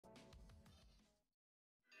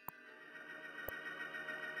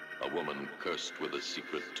A woman cursed with a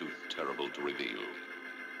secret too terrible to reveal.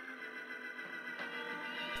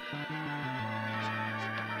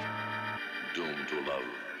 Doomed to love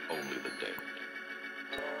only the dead.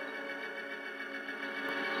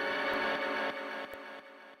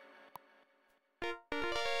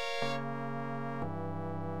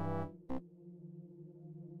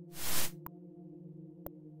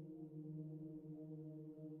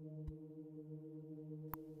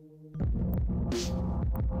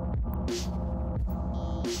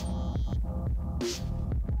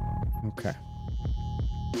 Okay.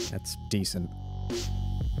 That's decent.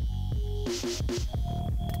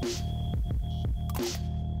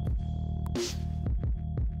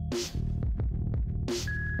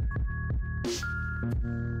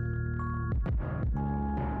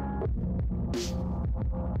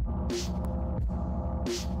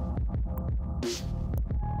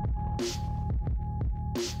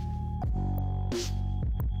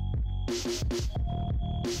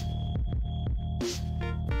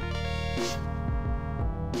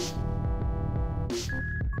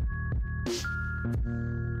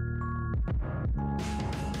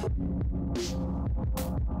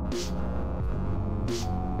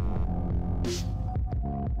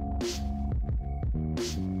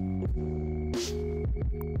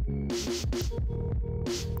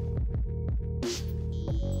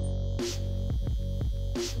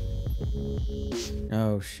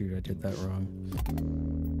 Oh shoot, I did that wrong.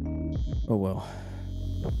 Oh well.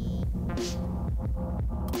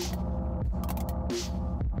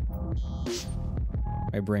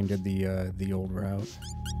 My brain did the old route.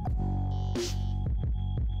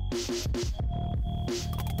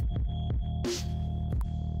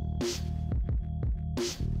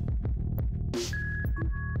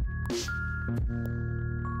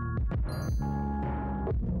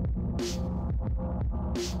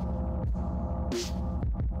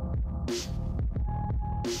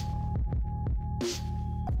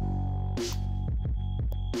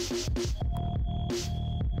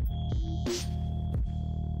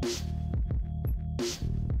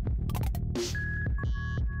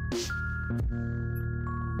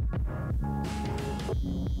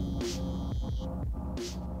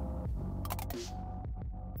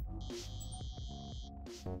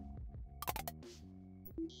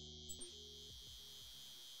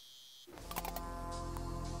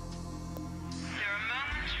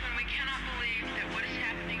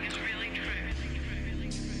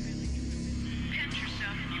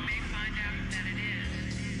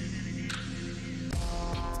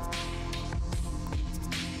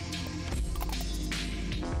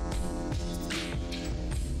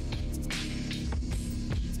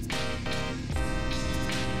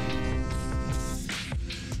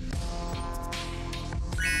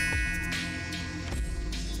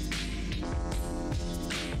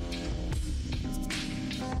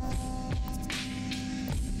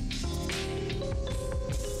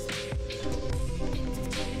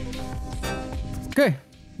 Okay.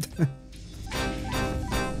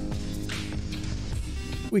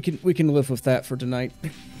 we can live with that for tonight.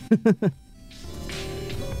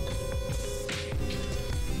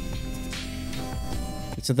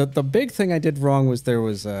 So the big thing I did wrong was there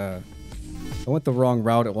was I went the wrong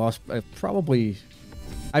route. It lost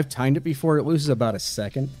I've timed it before. It loses about a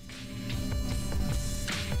second.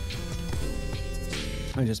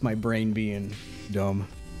 And just my brain being dumb.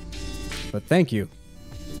 But thank you.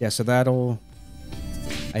 Yeah, so that'll...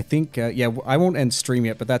 I think, yeah, I won't end stream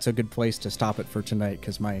yet, but that's a good place to stop it for tonight,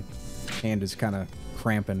 because my hand is kind of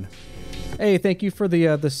cramping. Hey, thank you for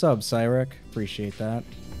the sub, Cyrek. Appreciate that.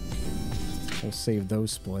 We'll save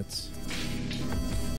those splits.